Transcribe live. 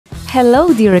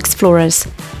Hello, dear explorers!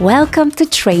 Welcome to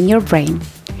Train Your Brain.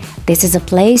 This is a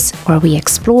place where we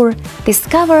explore,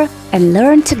 discover, and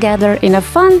learn together in a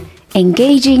fun,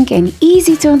 engaging, and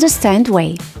easy to understand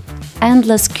way.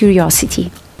 Endless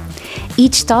curiosity.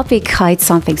 Each topic hides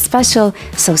something special,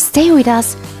 so stay with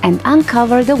us and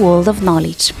uncover the world of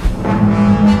knowledge.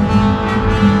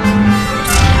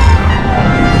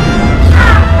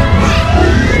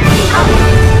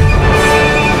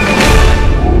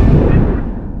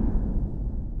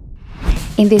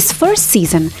 In this first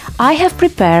season, I have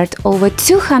prepared over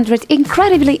 200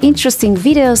 incredibly interesting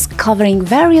videos covering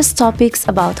various topics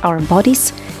about our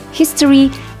bodies, history,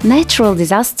 natural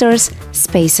disasters,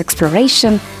 space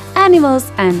exploration,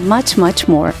 animals, and much, much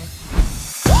more.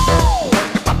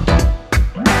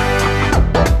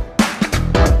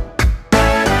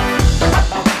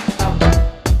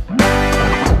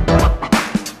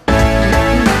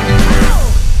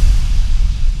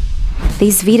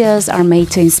 These videos are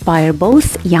made to inspire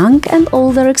both young and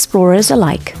older explorers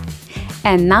alike.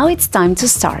 And now it's time to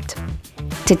start.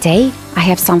 Today, I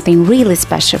have something really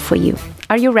special for you.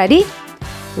 Are you ready?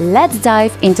 Let's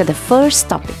dive into the first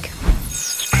topic.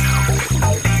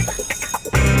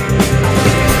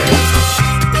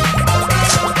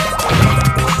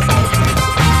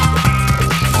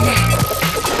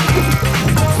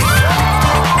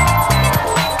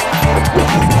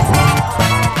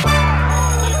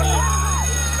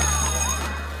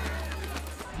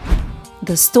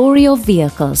 The story of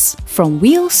vehicles, from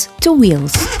wheels to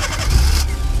wheels.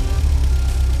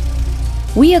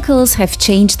 Vehicles have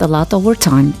changed a lot over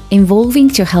time, evolving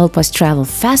to help us travel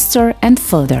faster and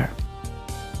further.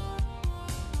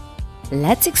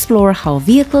 Let's explore how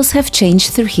vehicles have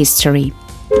changed through history.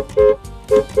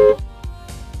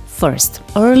 First,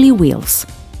 early wheels.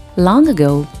 Long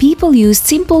ago, people used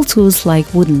simple tools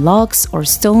like wooden logs or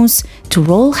stones to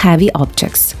roll heavy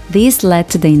objects. This led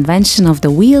to the invention of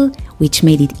the wheel, which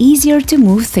made it easier to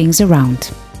move things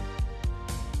around.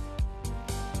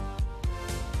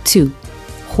 2.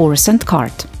 Horse and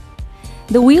cart.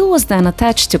 The wheel was then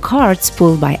attached to carts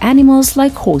pulled by animals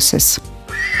like horses.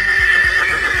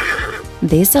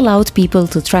 This allowed people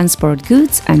to transport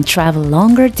goods and travel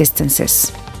longer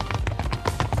distances.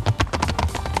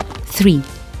 3.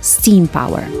 Steam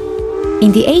power.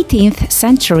 In the 18th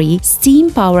century,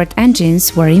 steam-powered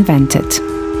engines were invented.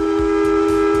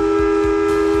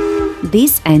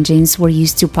 These engines were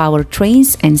used to power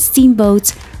trains and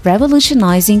steamboats,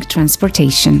 revolutionizing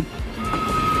transportation.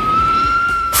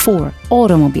 4.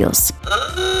 Automobiles.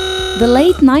 The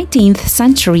late 19th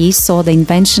century saw the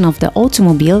invention of the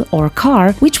automobile or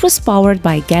car, which was powered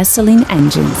by gasoline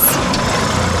engines.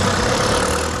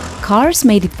 Cars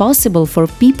made it possible for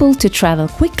people to travel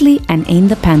quickly and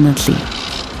independently.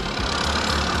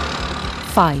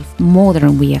 5.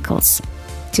 Modern vehicles.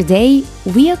 Today,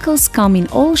 vehicles come in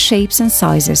all shapes and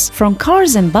sizes, from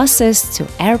cars and buses to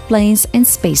airplanes and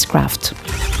spacecraft.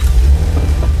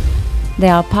 They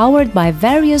are powered by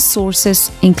various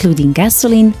sources, including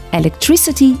gasoline,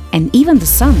 electricity, and even the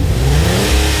sun.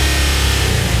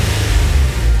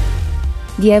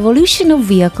 The evolution of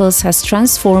vehicles has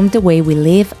transformed the way we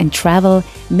live and travel,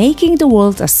 making the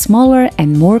world a smaller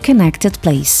and more connected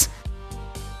place.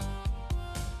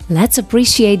 Let's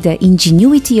appreciate the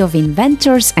ingenuity of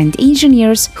inventors and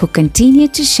engineers who continue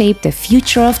to shape the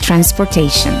future of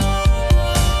transportation.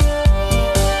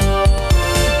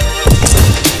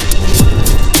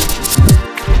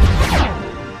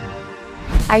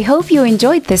 I hope you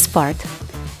enjoyed this part.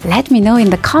 Let me know in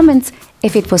the comments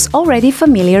if it was already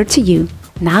familiar to you.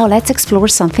 Now let's explore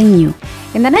something new.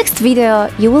 In the next video,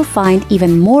 you will find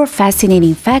even more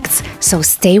fascinating facts, so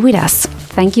stay with us.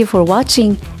 Thank you for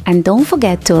watching, and don't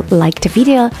forget to like the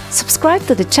video, subscribe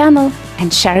to the channel,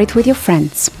 and share it with your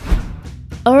friends.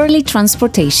 Early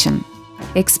transportation.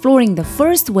 Exploring the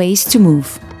first ways to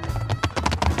move.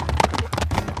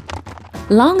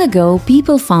 Long ago,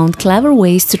 people found clever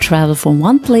ways to travel from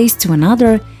one place to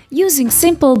another using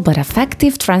simple but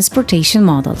effective transportation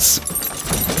models.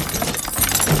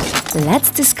 Let's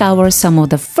discover some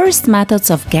of the first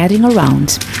methods of getting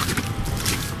around.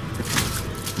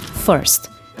 First,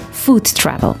 foot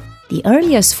travel. The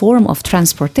earliest form of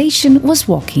transportation was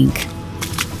walking.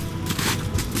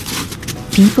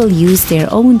 People used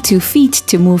their own 2 feet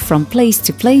to move from place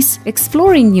to place,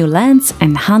 exploring new lands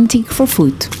and hunting for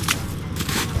food.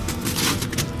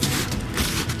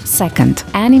 Second,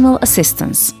 animal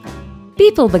assistance.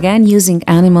 People began using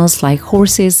animals like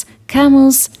horses,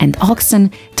 camels, and oxen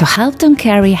to help them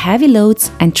carry heavy loads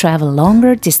and travel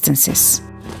longer distances.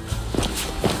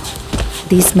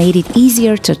 This made it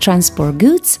easier to transport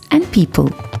goods and people.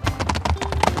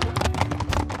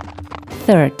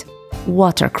 Third,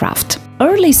 watercraft.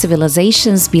 Early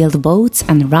civilizations built boats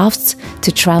and rafts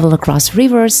to travel across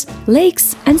rivers,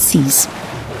 lakes, and seas.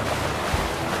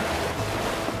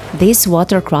 These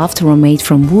watercraft were made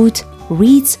from wood,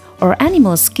 reeds, or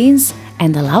animal skins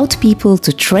and allowed people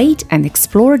to trade and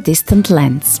explore distant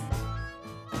lands.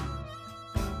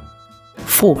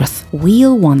 Fourth,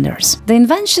 wheel wonders. The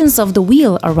inventions of the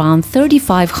wheel around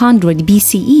 3500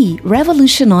 BCE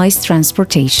revolutionized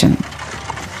transportation.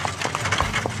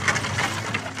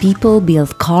 People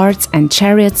built carts and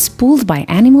chariots pulled by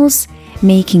animals,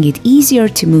 making it easier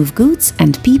to move goods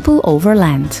and people over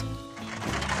land.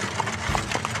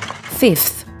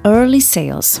 Fifth, early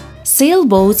sails.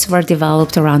 Sailboats were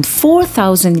developed around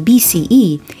 4000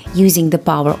 BCE, using the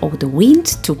power of the wind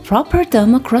to propel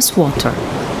them across water.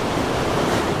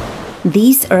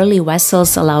 These early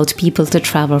vessels allowed people to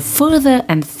travel further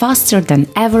and faster than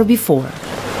ever before.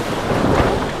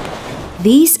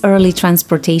 These early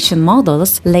transportation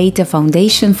models laid the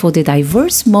foundation for the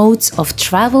diverse modes of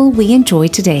travel we enjoy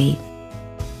today.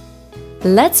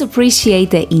 Let's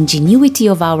appreciate the ingenuity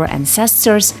of our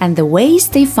ancestors and the ways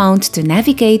they found to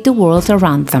navigate the world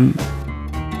around them.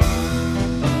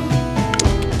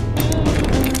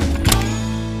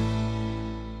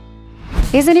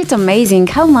 Isn't it amazing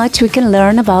how much we can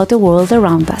learn about the world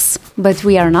around us? But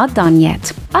we are not done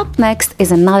yet. Up next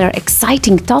is another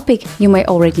exciting topic. You may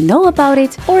already know about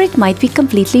it, or it might be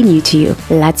completely new to you.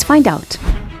 Let's find out.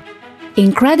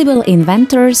 Incredible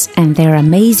inventors and their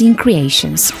amazing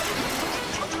creations.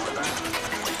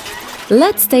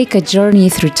 Let's take a journey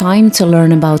through time to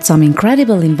learn about some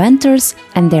incredible inventors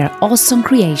and their awesome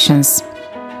creations.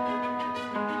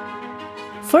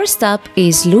 First up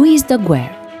is Louis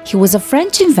Daguerre. He was a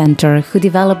French inventor who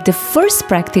developed the first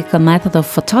practical method of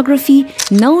photography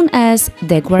known as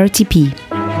daguerreotypie.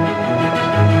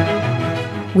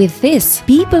 With this,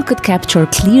 people could capture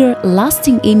clear,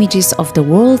 lasting images of the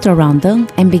world around them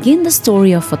and begin the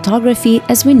story of photography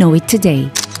as we know it today.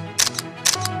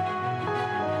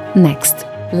 Next,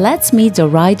 let's meet the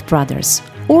Wright brothers,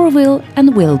 Orville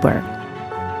and Wilbur.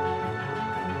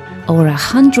 Over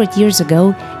 100 years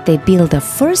ago, they built the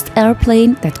first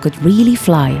airplane that could really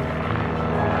fly.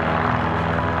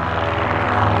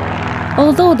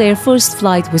 Although their first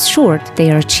flight was short,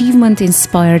 their achievement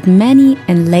inspired many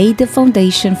and laid the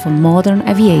foundation for modern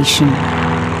aviation.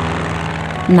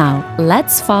 Now,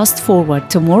 let's fast forward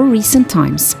to more recent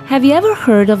times. Have you ever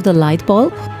heard of the light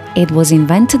bulb? It was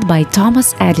invented by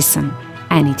Thomas Edison,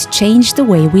 and it changed the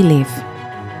way we live.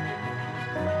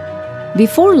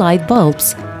 Before light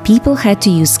bulbs, people had to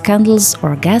use candles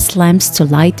or gas lamps to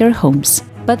light their homes.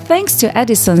 But thanks to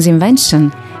Edison's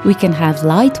invention, we can have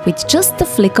light with just the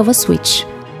flick of a switch.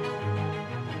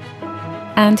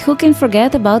 And who can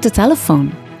forget about the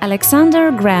telephone?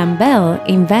 Alexander Graham Bell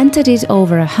invented it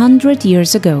over 100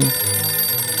 years ago.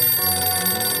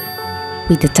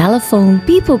 With the telephone,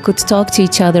 people could talk to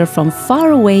each other from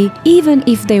far away, even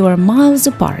if they were miles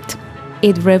apart.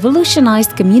 It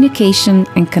revolutionized communication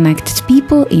and connected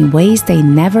people in ways they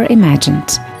never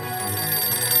imagined.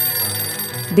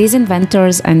 These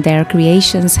inventors and their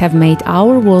creations have made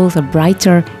our world a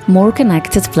brighter, more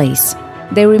connected place.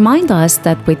 They remind us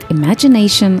that with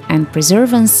imagination and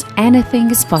perseverance,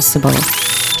 anything is possible.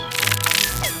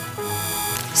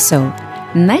 So,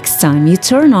 next time you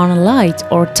turn on a light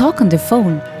or talk on the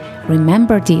phone,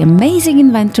 remember the amazing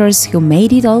inventors who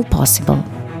made it all possible.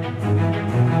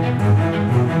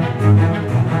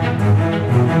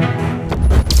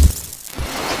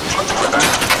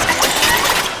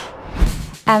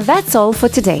 And that's all for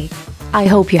today. I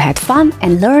hope you had fun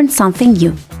and learned something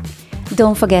new.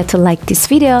 Don't forget to like this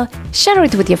video, share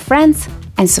it with your friends,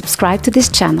 and subscribe to this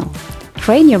channel.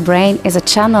 Train Your Brain is a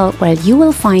channel where you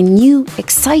will find new,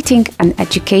 exciting, and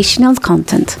educational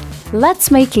content.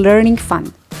 Let's make learning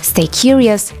fun. Stay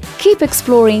curious, keep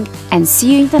exploring, and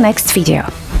see you in the next video.